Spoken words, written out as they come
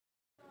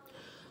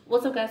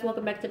What's up, guys?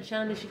 Welcome back to the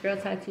channel. It's your girl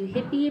Tattoo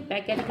Hippie,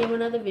 back at it again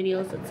with another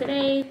video. So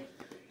today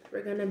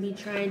we're gonna be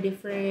trying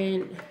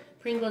different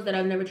Pringles that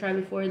I've never tried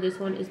before. This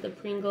one is the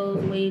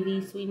Pringles Wavy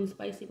Sweet and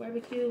Spicy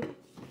Barbecue.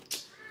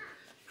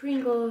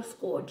 Pringles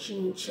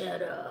Scorching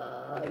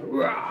Cheddar.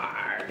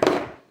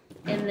 Rawr.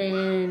 And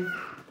then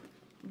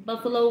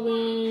buffalo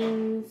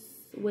wings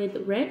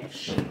with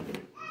ranch.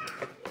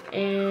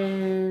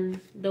 And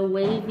the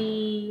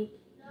Wavy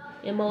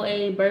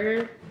MOA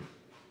burger.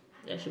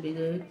 That should be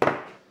good.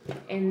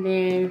 And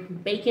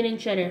then bacon and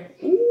cheddar.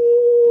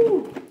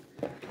 Ooh!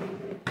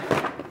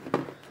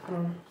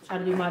 Try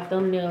to do my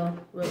thumbnail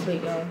real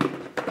quick, y'all.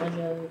 I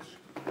judge.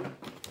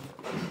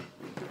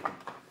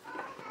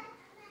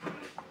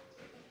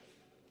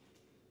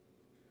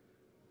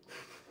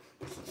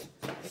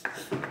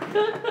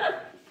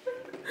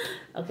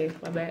 Okay,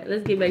 my bad.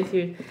 Let's get back to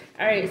it.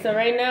 Alright, so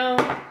right now,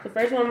 the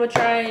first one I'm gonna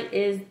try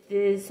is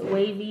this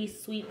Wavy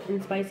Sweet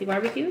and Spicy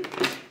Barbecue.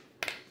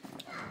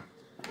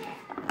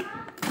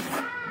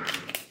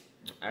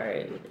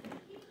 Alright,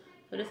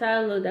 so this is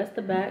how it looks. That's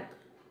the back.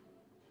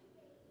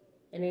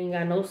 And it ain't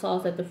got no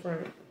sauce at the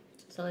front.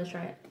 So let's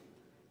try it.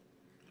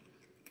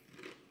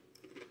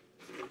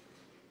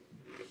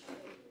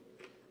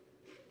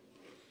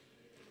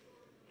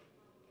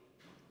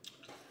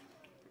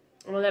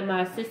 I'm gonna let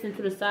my assistant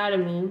to the side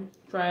of me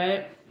try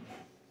it.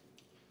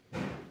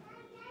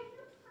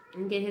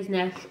 And get his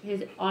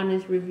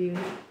honest review.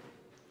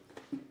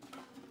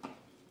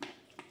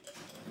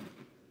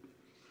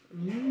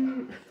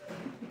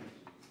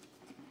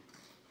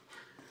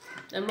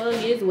 That mug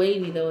is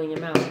wavy though in your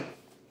mouth.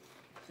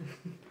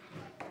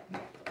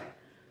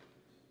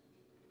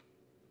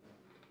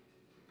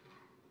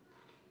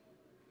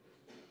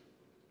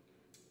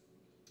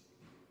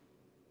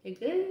 It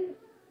good?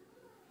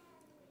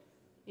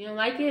 You don't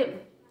like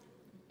it?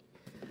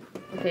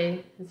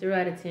 Okay, 0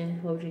 out of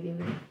 10. What would you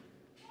give it?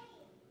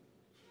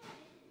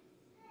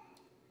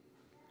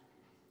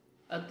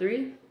 A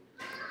 3?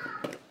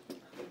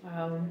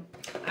 Wow.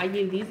 I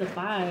give these a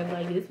 5.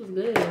 Like, this was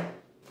good.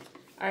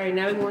 Alright,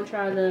 now we're going to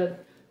try the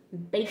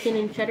bacon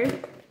and cheddar.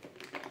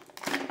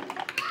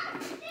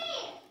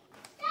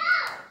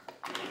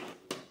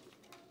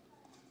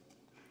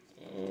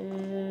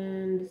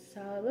 And this is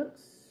how it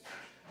looks.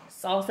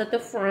 Sauce at the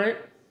front.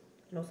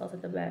 No sauce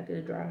at the back.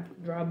 It's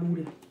dry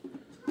booty.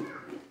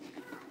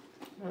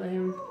 I'll let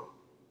him.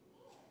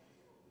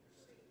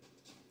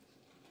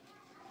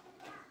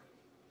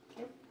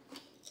 Okay.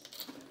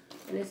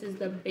 And this is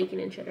the bacon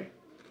and cheddar.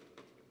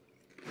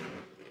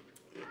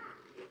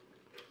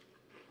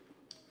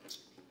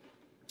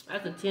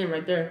 That's a 10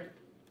 right there.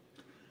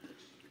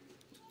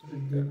 They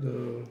get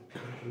the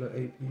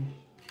 8 piece.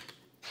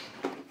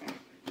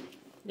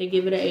 They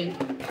give it an 8.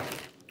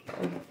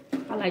 Oh,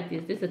 I like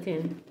this. This is a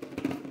 10.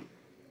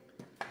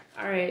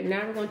 Alright,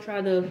 now we're going to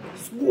try the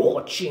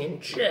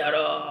Scorching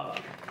Cheddar.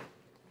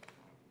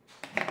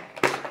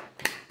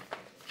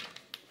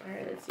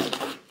 Alright, let's see.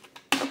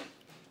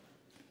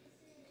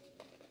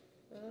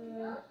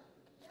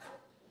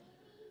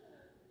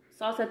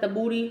 Sauce at the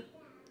booty.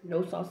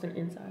 No sauce on the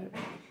inside.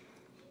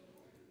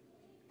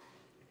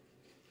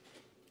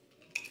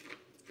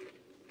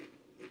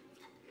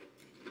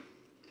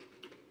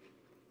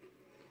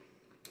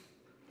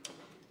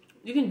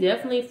 You can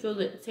definitely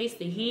taste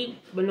the heat,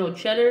 but no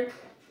cheddar.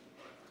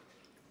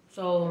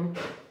 So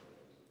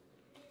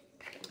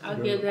I'll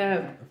give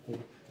that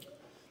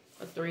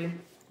a 3.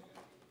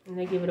 And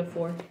they give it a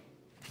 4.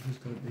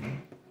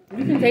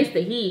 You can taste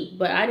the heat,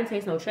 but I didn't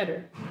taste no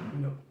cheddar.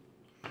 No.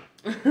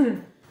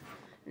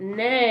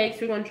 Next,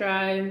 we're gonna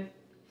try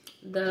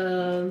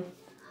the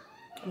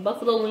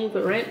buffalo wings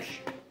with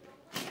ranch.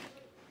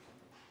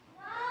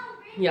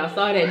 Y'all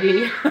saw that, didn't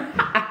you?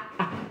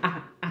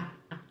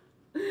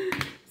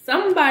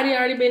 Somebody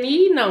already been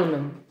eating on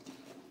them.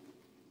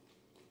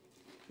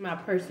 My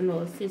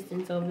personal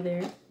assistants over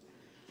there.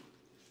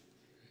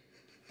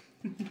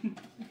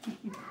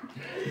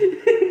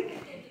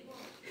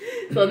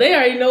 So they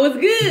already know it's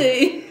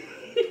good.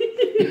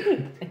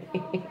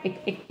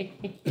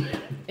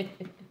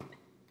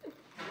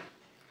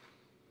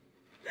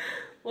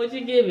 What'd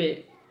you give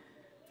it?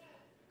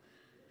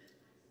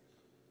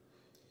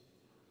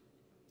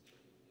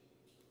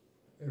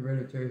 It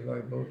really tastes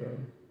like both of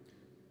them.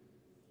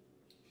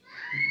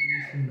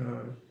 It's a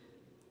 9.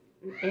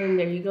 And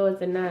there you go,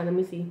 it's a 9. Let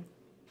me see.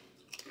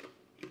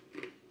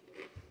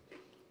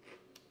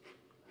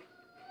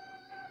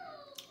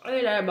 I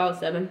think that about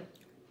 7.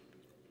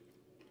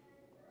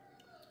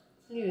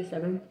 I give it a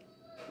 7.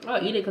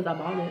 I'll eat it because I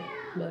bought it,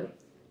 but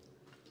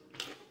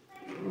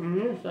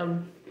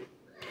 7.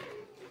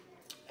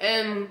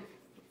 And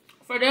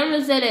for them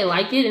to say they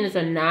like it and it's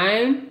a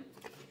 9.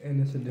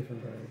 And it's a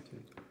different brand too.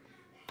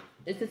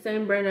 It's the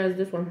same brand as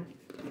this one.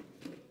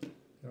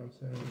 You know what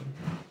I'm saying?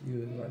 You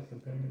would like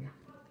comparing.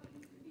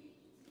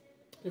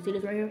 You see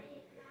this right here?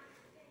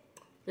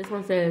 This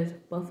one says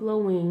buffalo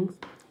wings.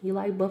 He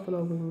like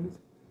buffalo wings,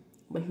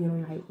 but he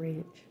don't like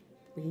ranch.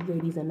 But he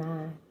gave these a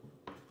 9.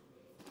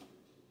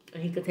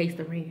 And he could taste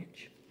the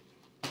ranch.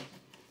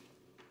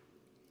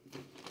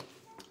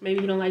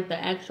 Maybe you don't like the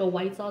actual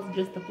white sauce,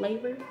 just the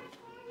flavor.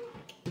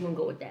 We're gonna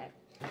go with that.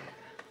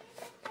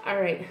 All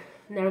right,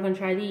 now we're gonna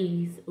try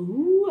these.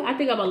 Ooh, I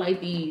think I'm gonna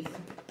like these.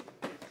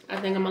 I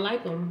think I'm gonna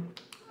like them.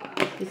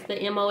 It's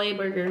the MOA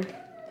burger.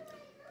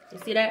 You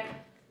see that?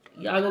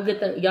 Y'all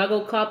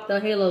go cop the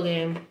Halo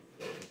game.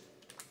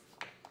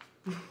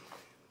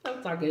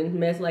 I'm talking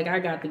mess like I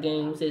got the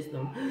game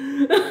system.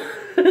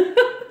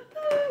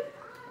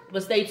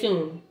 But stay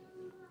tuned.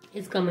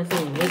 It's coming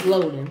soon. It's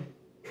loading.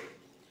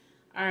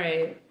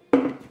 Alright.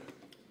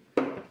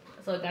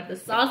 So I got the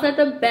sauce at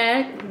the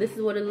back. This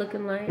is what it's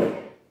looking like.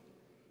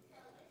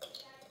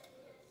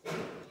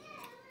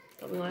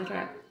 So we want to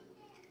try it.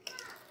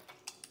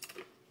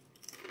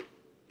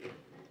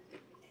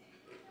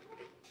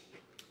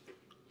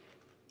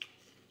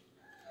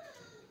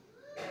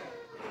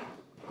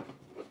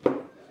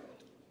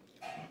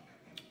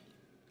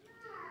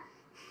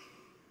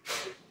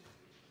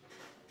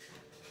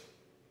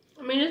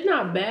 I mean, it's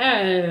not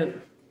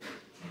bad.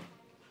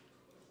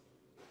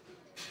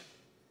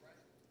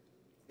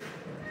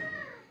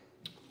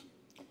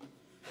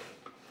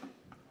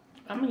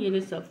 I'm gonna give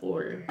this a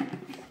 4.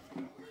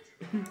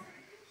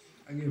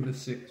 I give it a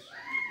 6.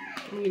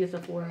 I'm gonna give this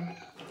a 4.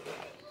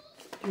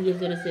 I'm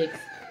give it a 6.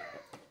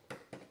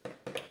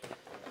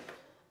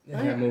 It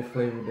had more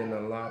flavor than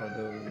a lot of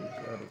those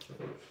other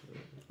chips.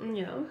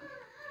 Yeah.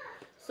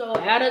 So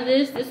out of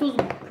this was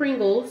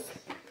Pringles,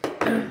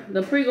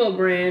 the Prego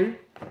brand.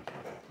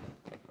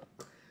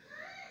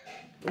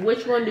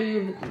 Which one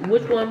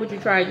would you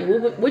try again?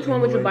 Which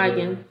one would you buy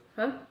again?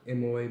 Huh?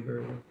 MOA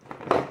burger.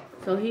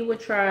 So he would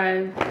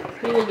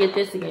get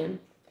this again.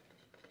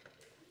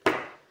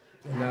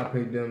 And I'll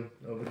pick them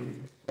over these.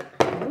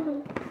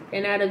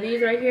 And out of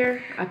these right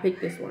here, I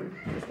picked this one.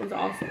 This one's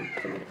awesome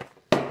to me.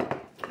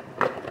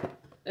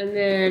 And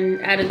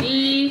then out of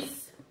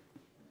these,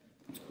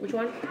 which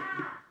one?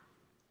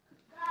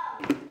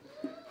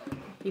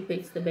 He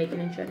picks the bacon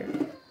and cheddar.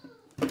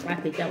 I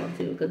picked that one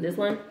too, because this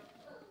one,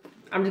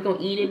 I'm just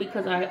gonna eat it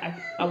because I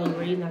was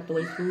raised not to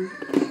waste food.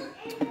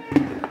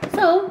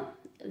 So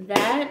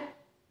that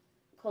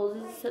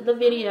closes the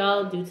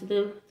video due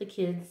to the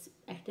kids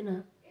acting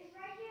up.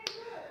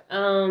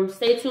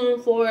 Stay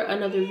tuned for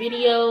another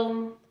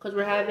video because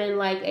we're having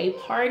like a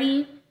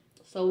party.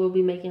 So we'll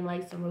be making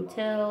like some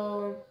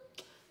rotel,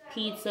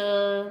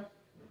 pizza,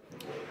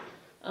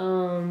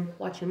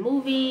 watching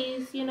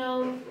movies, you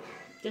know,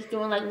 just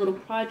doing like little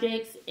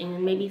projects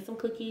and maybe some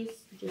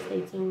cookies. Just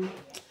stay tuned.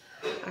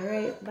 All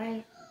right,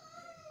 bye.